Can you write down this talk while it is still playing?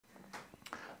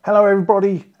Hello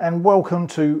everybody and welcome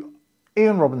to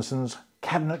Ian Robinson's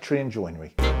Cabinetry and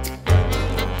Joinery.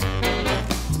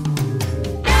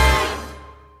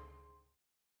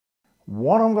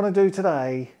 What I'm going to do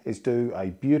today is do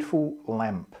a beautiful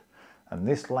lamp, and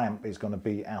this lamp is going to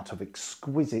be out of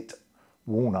exquisite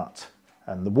walnut,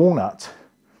 and the walnut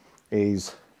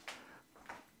is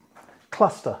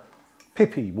cluster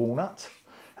pippy walnut,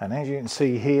 and as you can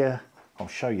see here, I'll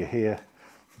show you here,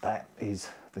 that is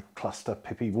the cluster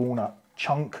pippy walnut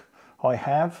chunk I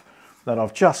have that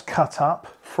I've just cut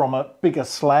up from a bigger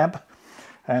slab.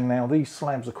 And now these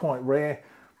slabs are quite rare.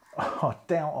 I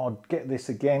doubt I'd get this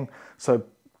again. So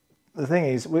the thing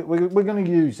is, we're going to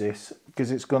use this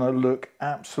because it's going to look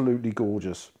absolutely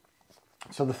gorgeous.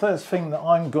 So the first thing that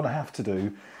I'm going to have to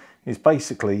do is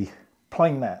basically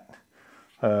plane that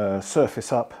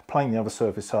surface up, plane the other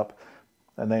surface up,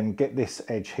 and then get this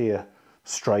edge here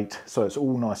straight so it's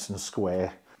all nice and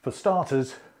square. For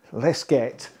starters, let's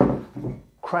get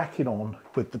cracking on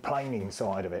with the planing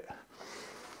side of it.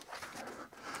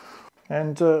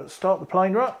 And start the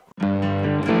planer up.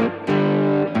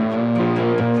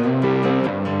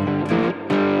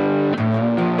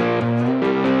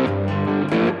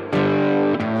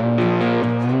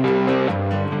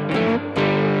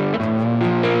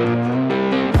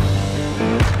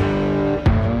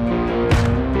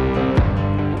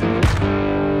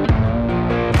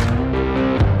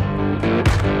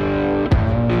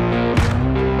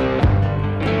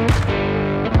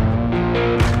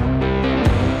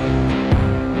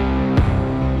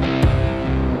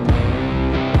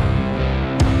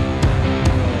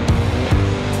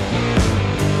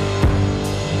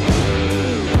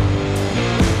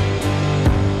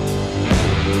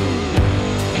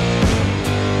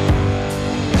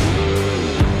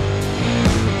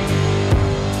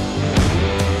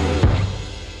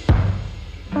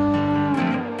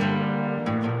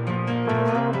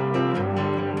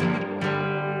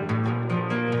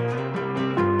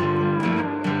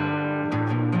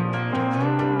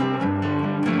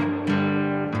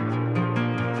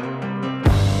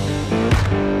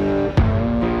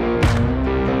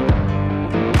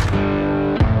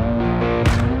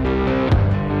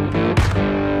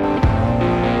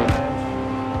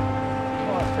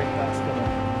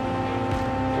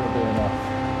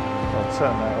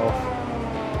 Turn that off.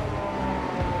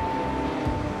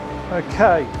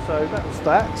 Okay, so that was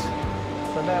that.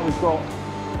 So now we've got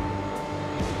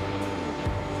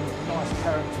some nice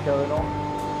character going on,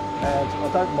 and I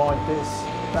don't mind this.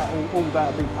 All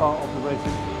that'll be part of the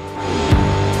resin.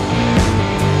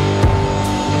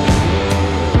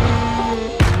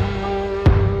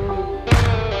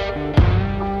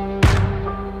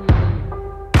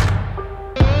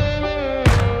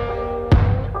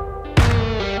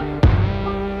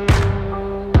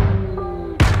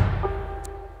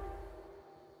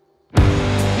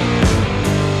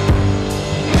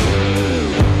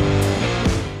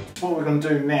 What we're going to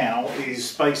do now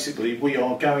is basically we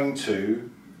are going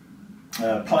to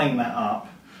plane that up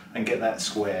and get that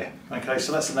square. Okay,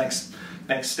 so that's the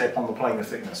next step on the planer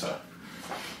thicknesser.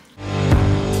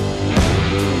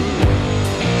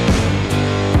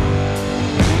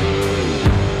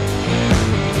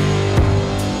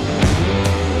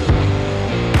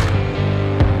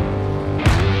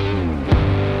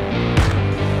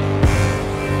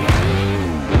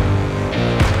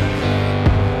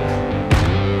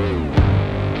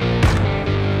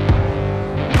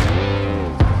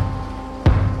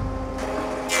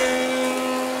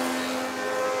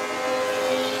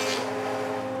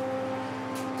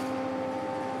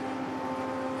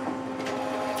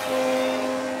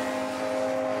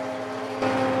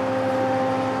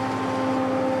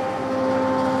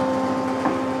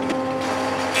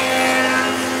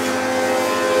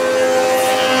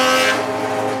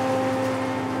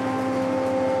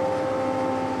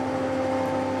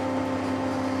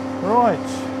 Right,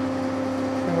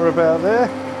 I think we're about there.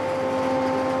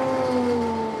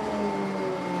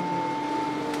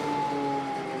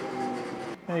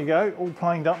 There you go, all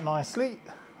planed up nicely.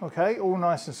 Okay, all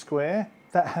nice and square.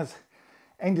 That has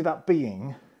ended up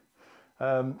being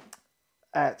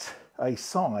at a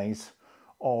size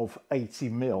of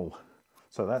 80mm.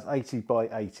 So that's 80 by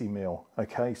 80mm.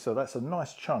 Okay, so that's a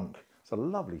nice chunk. It's a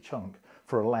lovely chunk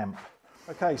for a lamp.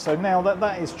 Okay, so now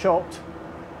that is chopped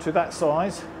to that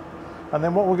size, and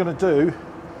then what we're going to do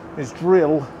is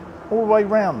drill all the way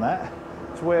around that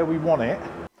to where we want it.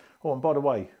 Oh, and by the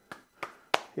way,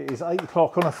 it is 8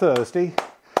 o'clock on a Thursday,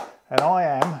 and I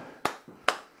am,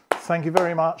 thank you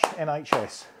very much,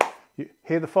 NHS. You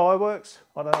hear the fireworks?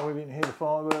 I don't know if you can hear the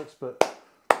fireworks, but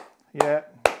yeah,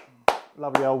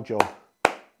 lovely old job.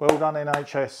 Well done,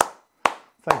 NHS.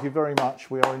 thank you very much.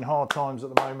 We are in hard times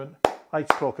at the moment. 8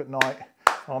 o'clock at night.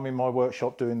 I'm in my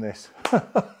workshop doing this.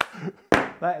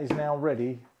 That is now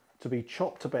ready to be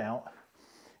chopped about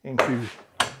into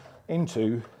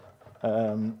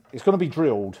it's going to be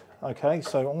drilled. Okay,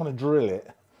 so I'm going to drill it.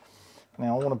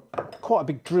 Now I want quite a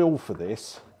big drill for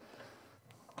this.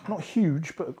 Not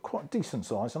huge, but quite decent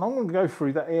size. And I'm going to go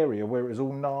through that area where it is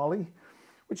all gnarly,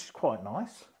 which is quite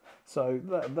nice. So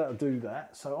that'll do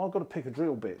that. So I've got to pick a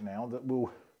drill bit now that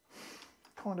will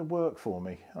kind of work for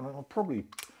me. And I'll probably,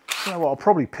 you know what, I'll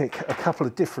probably pick a couple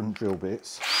of different drill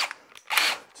bits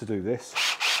to do this.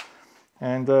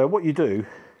 And what you do,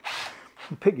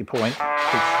 you pick your point,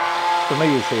 which for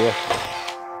me is here.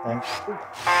 And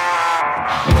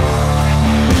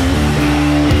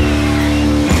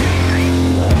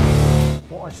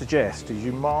what I suggest is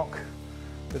you mark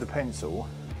with a pencil,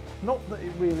 not that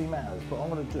it really matters, but I'm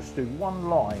going to just do one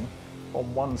line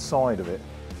on one side of it,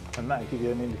 and that'll give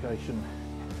you an indication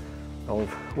of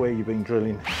where you've been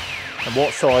drilling and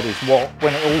what side is what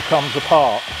when it all comes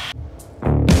apart.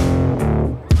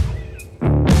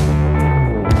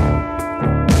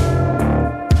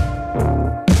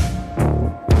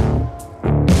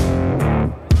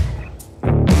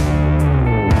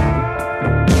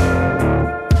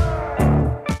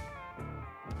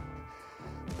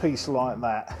 Piece like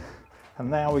that, and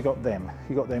now we got them.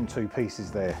 You got them 2 pieces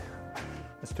there.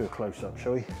 Let's do a close-up,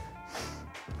 shall we?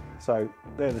 So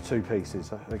they're the 2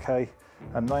 pieces, okay,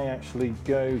 and they actually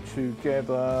go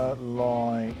together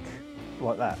like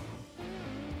that.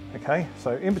 Okay,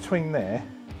 so in between there,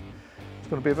 it's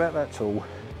going to be about that tall,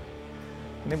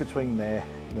 and in between there,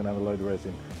 you're going to have a load of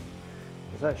resin.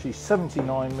 It's actually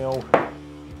 79mm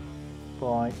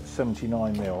by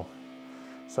 79mm.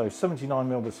 So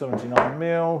 79mm by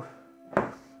 79mm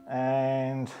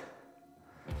and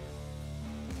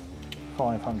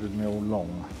 500mm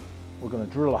long. We're going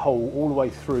to drill a hole all the way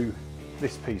through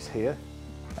this piece here,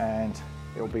 and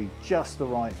it'll be just the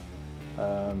right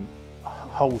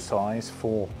hole size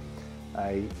for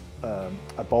a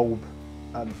bulb,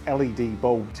 an LED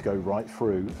bulb to go right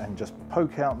through, and just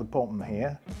poke out the bottom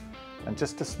here, and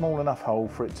just a small enough hole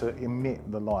for it to emit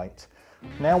the light.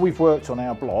 Now we've worked on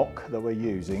our block that we're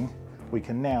using, we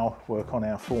can now work on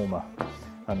our former.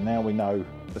 And now we know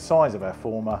the size of our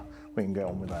former, we can get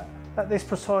on with that. At this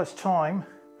precise time,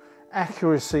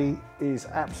 accuracy is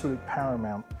absolute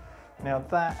paramount. Now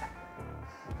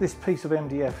this piece of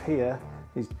MDF here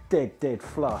is dead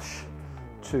flush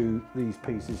to these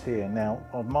pieces here. Now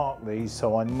I've marked these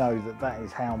so I know that that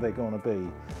is how they're going to be.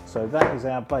 So that is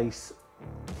our base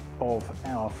of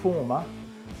our former.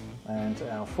 And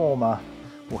our former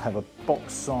will have a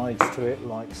box sides to it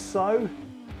like so,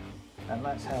 and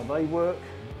that's how they work.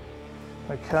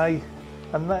 Okay,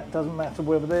 and that doesn't matter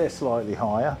whether they're slightly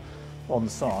higher on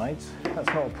the sides, that's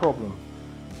not a problem.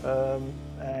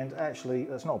 And actually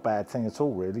that's not a bad thing at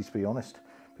all really, to be honest,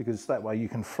 because that way you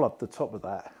can flood the top of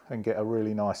that and get a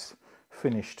really nice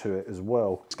finish to it as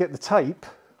well. Let's get the tape,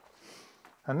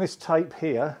 and this tape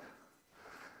here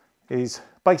is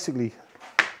basically,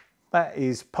 that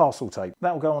is parcel tape.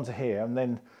 That will go onto here, and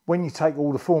then when you take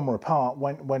all the former apart,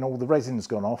 when all the resin's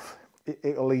gone off,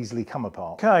 it'll easily come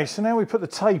apart. Okay, so now we put the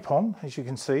tape on, as you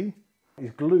can see. You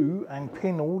glue and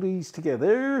pin all these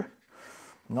together,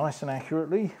 nice and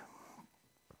accurately,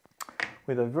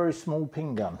 with a very small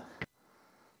pin gun.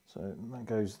 So that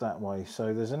goes that way.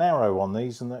 So there's an arrow on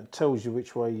these, and that tells you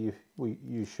which way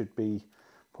you should be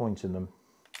pointing them.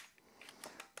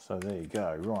 So there you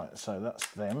go. Right, so that's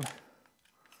them.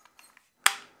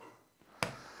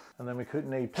 And then we could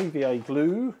need PVA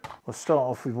glue. We'll start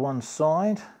off with one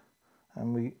side,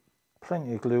 and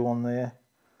plenty of glue on there.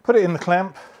 Put it in the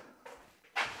clamp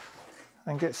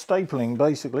and get stapling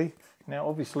basically. Now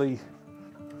obviously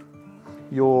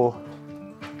your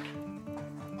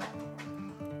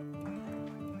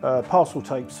parcel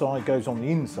tape side goes on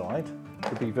the inside,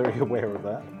 so be very aware of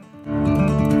that.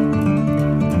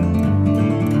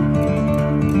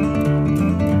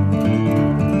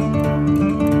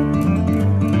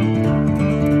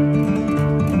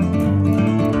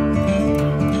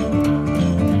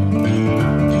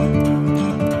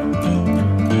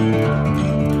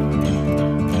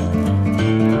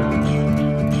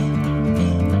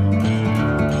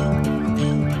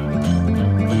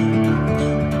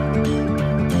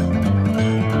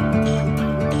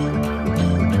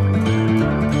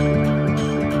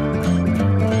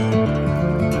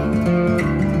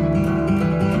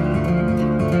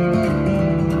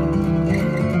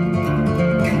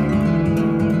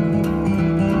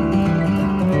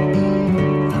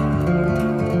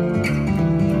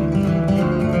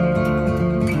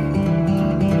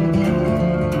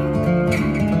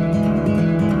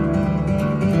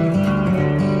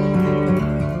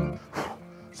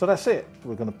 So that's it.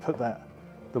 We're going to put that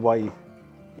the way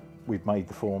we've made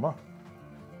the former,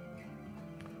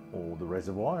 or the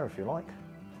reservoir if you like.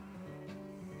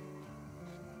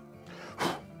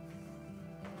 And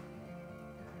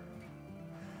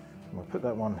we'll put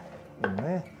that one in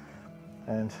there,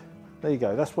 and there you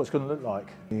go. That's what it's going to look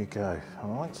like. There you go. All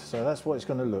right, so that's what it's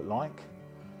going to look like.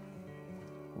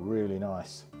 Really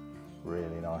nice,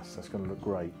 really nice. That's going to look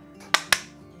great.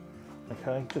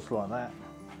 Okay, just like that.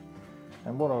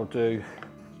 And what I'll do,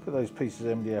 put those pieces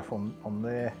of MDF on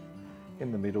there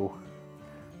in the middle,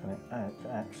 and it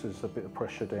acts as a bit of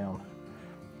pressure down,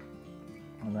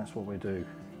 and that's what we do.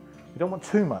 You don't want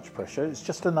too much pressure, it's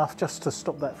just enough just to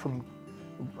stop that from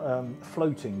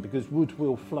floating, because wood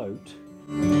will float.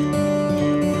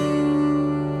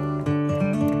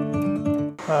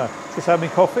 Just had me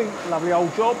coffee, lovely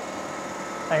old job,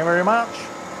 thank you very much.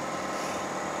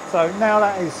 So now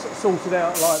that is sorted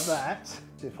out like that,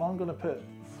 if I'm going to put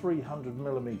 300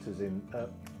 millimeters in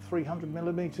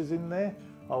there,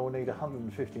 I will need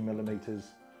 150 millimeters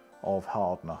of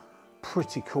hardener.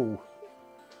 Pretty cool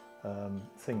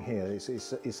thing here.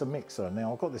 It's a mixer.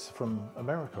 Now I've got this from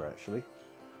America actually,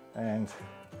 and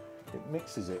it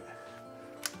mixes it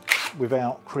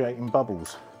without creating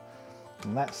bubbles,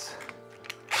 and that's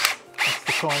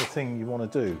the kind of thing you want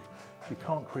to do. You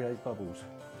can't create bubbles,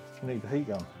 you need the heat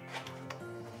gun.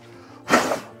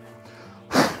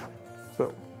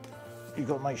 But you've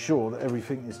got to make sure that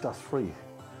everything is dust free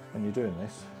when you're doing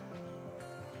this,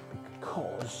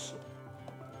 because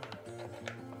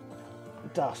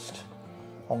dust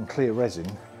on clear resin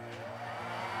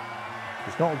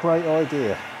is not a great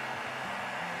idea.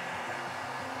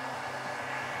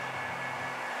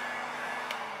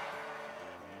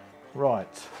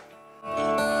 Right.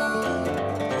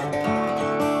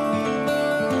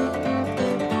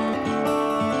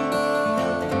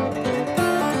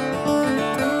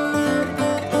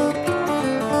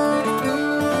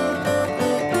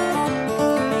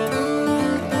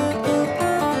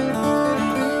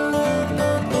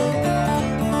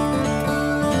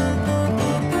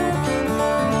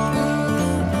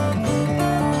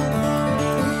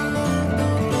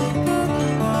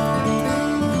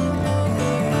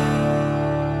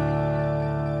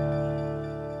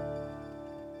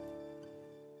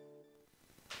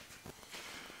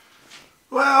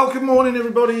 Well, good morning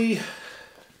everybody.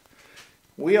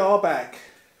 We are back,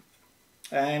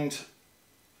 and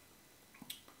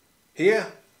here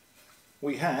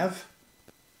we have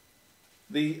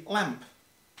the lamp,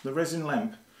 the resin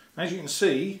lamp. As you can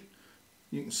see,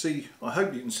 I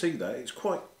hope you can see that, it's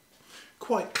quite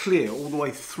clear all the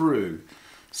way through.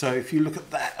 So if you look at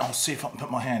that, I'll see if I can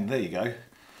put my hand, there you go.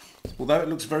 Although it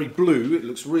looks very blue, it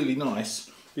looks really nice,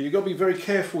 but you've got to be very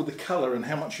careful with the colour and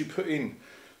how much you put in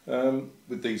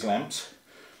with these lamps.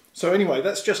 So anyway,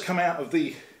 that's just come out of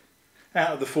the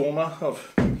former.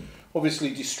 I've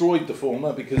obviously destroyed the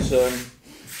former because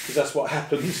that's what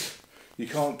happens. You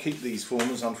can't keep these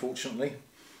formers, unfortunately,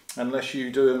 unless you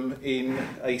do them in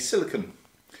a silicone,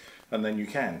 and then you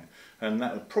can. And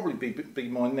that would probably be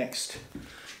my next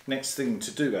thing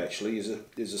to do. Actually,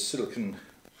 is a silicone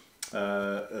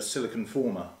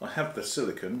former. I have the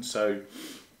silicone, so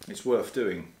it's worth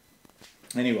doing.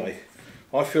 Anyway,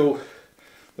 I feel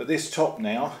that this top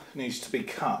now needs to be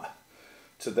cut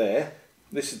to there.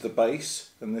 This is the base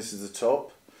and this is the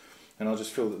top, and I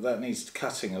just feel that needs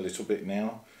cutting a little bit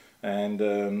now, and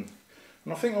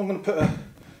I think I'm going to put a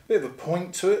bit of a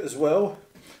point to it as well.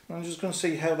 I'm just going to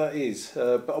see how that is,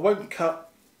 but I won't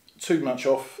cut too much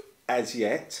off as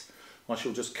yet. I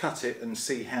shall just cut it and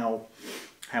see how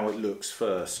it looks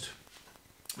first.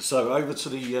 So over to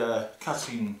the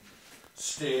cutting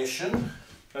station.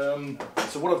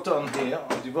 So what I've done here,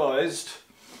 I've devised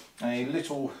a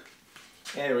little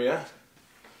area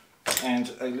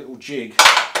and a little jig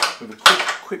with a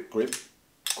quick grip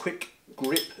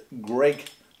Greg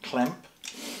clamp.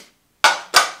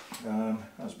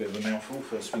 That's a bit of a mouthful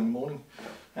first thing in the morning.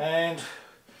 And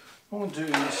what I'm going to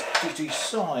do is to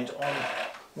decide on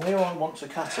where I want to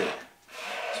cut it.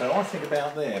 So I think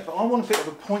about there, but I want a bit of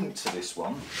a point to this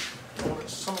one. I want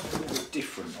something a little bit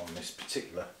different on this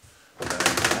particular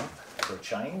lamp for a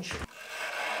change.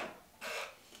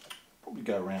 Probably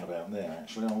go around about there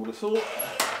actually, I would have thought.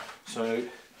 So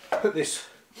put this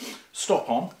stop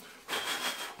on.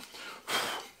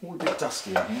 All a bit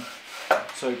dusty in here.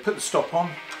 So put the stop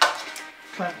on,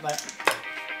 clamp that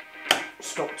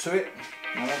stop to it.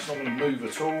 Now that's not going to move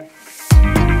at all.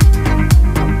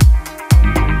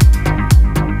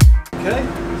 Okay,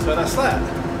 so that's that.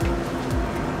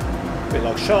 A bit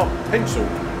like sharp pencil.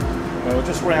 Well, I'll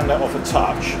just round that off a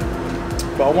touch,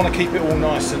 but I want to keep it all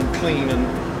nice and clean and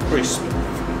crisp.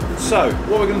 So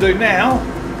what we're going to do now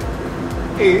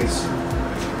is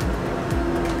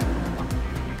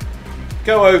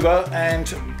go over and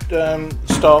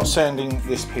start sanding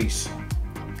this piece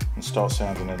and start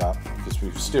sanding it up, because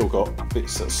we've still got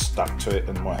bits that are stuck to it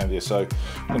and what have you. So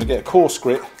I'm going to get a coarse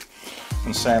grit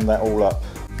and sand that all up.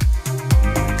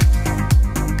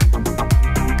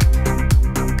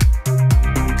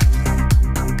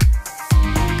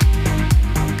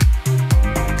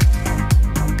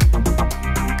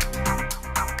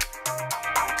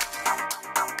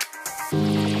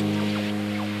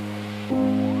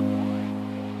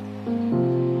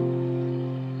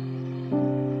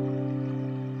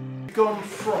 Gone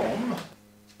from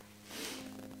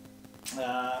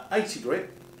 80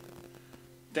 grit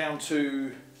down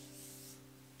to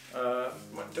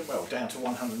down to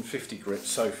 150 grit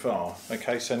so far.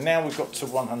 Okay, so now we've got to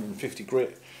 150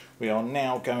 grit. We are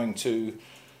now going to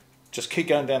just keep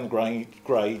going down the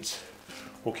grades,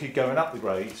 or keep going up the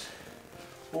grades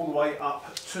all the way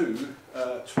up to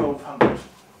 1200.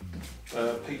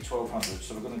 P1200.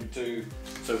 So we're going to do,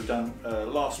 so we've done,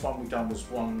 last one we've done was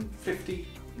 150,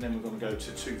 and then we're going to go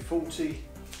to 240,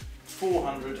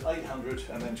 400, 800,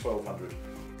 and then 1200.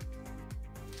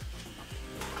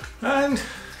 And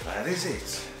that is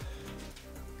it.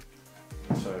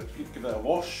 So give that a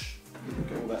wash,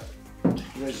 get all that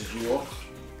residue off,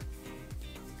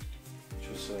 which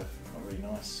was not really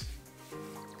nice.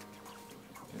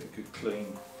 Get a good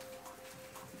clean.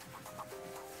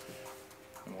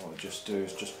 And what I just do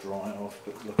is just dry it off,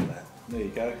 but look at that, there you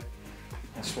go.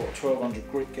 That's what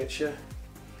 1200 grit gets you.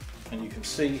 And you can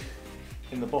see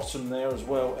in the bottom there as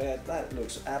well, that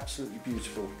looks absolutely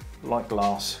beautiful, like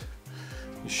glass.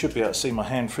 You should be able to see my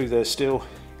hand through there still,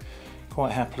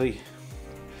 quite happily.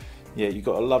 Yeah, you've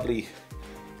got a lovely,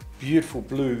 beautiful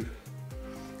blue,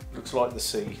 looks like the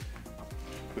sea,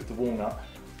 with the walnut.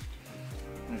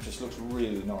 And it just looks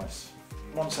really nice.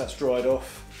 Once that's dried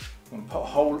off, I'm going to put a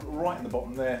hole right in the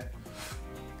bottom there.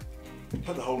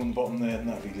 Put the hole in the bottom there, and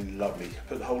that'd be lovely.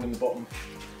 Put the hole in the bottom,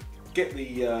 get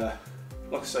the,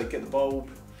 like I say, get the bulb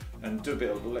and do a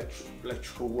bit of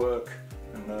electrical work.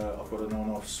 And I've got an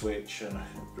on-off switch and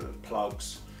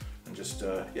plugs, and just,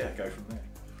 yeah, go from there.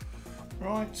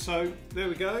 Right, so there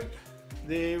we go.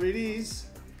 There it is.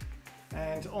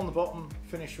 And on the bottom,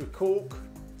 finish with cork,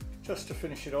 just to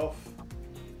finish it off.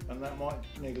 And that might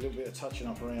need a little bit of touching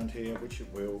up around here, which it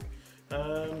will.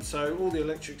 So all the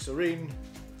electrics are in,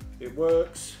 it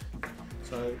works.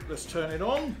 So let's turn it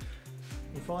on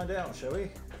and find out, shall we?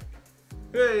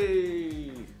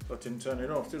 Hey! I didn't turn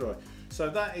it off, did I? So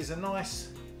that is a nice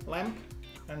lamp,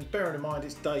 and bearing in mind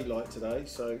it's daylight today,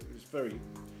 so it's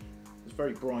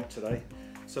very bright today.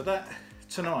 So that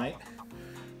tonight,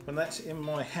 when that's in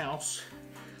my house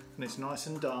and it's nice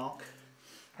and dark,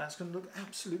 that's going to look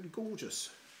absolutely gorgeous.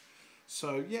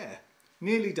 So yeah,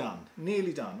 nearly done,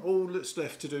 nearly done. All that's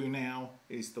left to do now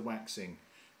is the waxing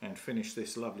and finish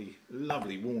this lovely,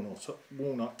 lovely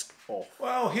walnut off.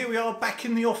 Well, here we are back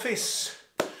in the office.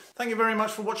 Thank you very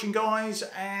much for watching, guys,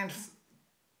 and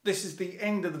this is the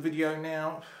end of the video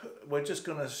now. We're just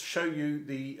going to show you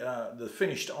the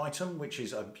finished item, which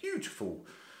is a beautiful,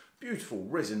 beautiful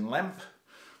resin lamp.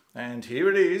 And here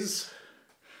it is.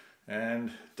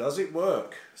 And does it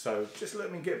work? So just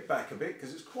let me get back a bit,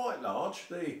 because it's quite large.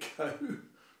 There you go.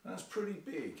 That's pretty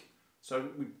big. So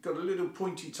we've got a little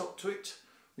pointy top to it,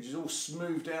 which is all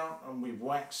smoothed out, and we've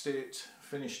waxed it,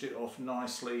 finished it off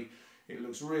nicely. It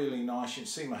looks really nice. You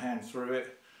can see my hand through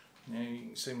it. Yeah, you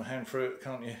can see my hand through it,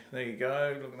 can't you? There you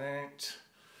go, look at that.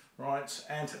 Right,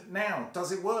 and now,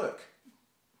 does it work?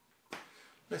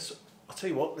 I'll tell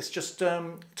you what, let's just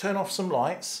turn off some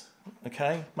lights,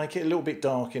 okay? Make it a little bit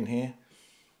dark in here.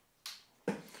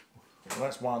 Well,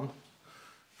 that's one.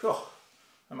 God,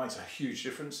 that makes a huge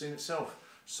difference in itself.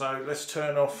 So let's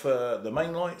turn off the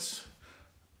main lights.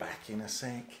 Back in a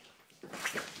sec.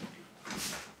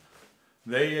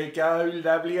 There you go,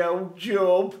 lovely old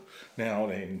job. Now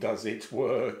then, does it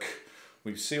work?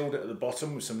 We've sealed it at the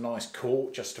bottom with some nice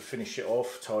cork just to finish it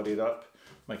off, tidy it up,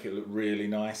 make it look really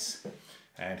nice.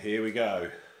 And here we go.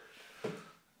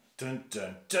 Dun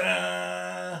dun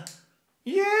dun!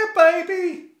 Yeah,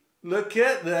 baby! Look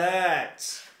at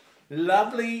that!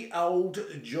 Lovely old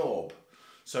job.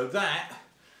 So that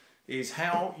is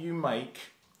how you make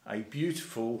a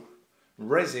beautiful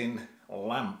resin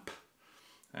lamp.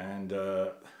 And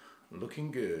looking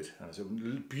good. And it's a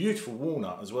beautiful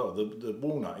walnut as well. The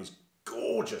walnut is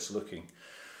gorgeous looking.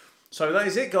 So that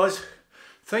is it, guys.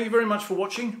 Thank you very much for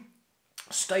watching.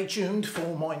 Stay tuned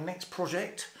for my next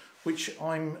project, which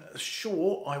I'm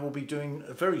sure I will be doing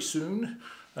very soon.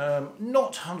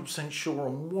 Not 100% sure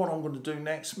on what I'm going to do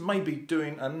next. Maybe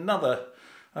doing another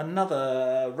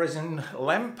resin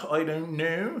lamp, I don't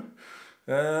know.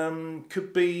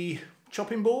 Could be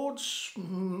chopping boards,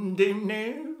 don't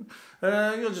know.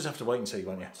 You'll just have to wait and see,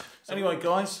 won't you? Anyway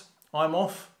guys, I'm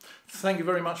off. Thank you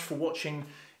very much for watching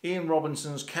Ian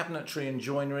Robinson's Cabinetry and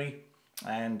Joinery.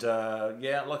 And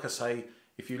yeah, like I say,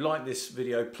 if you like this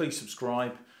video, please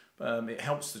subscribe. It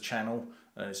helps the channel.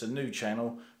 It's a new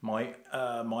channel. My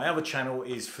other channel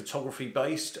is photography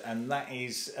based, and that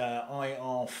is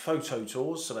IR Photo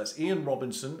Tours. So that's Ian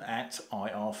Robinson at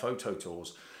IR Photo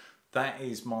Tours. That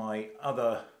is my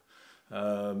other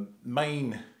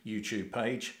main YouTube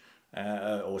page,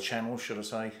 or channel should I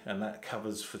say, and that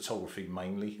covers photography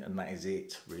mainly, and that is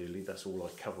it really. That's all I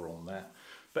cover on that.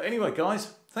 But anyway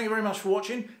guys, thank you very much for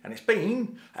watching, and it's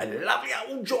been a lovely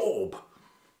old job.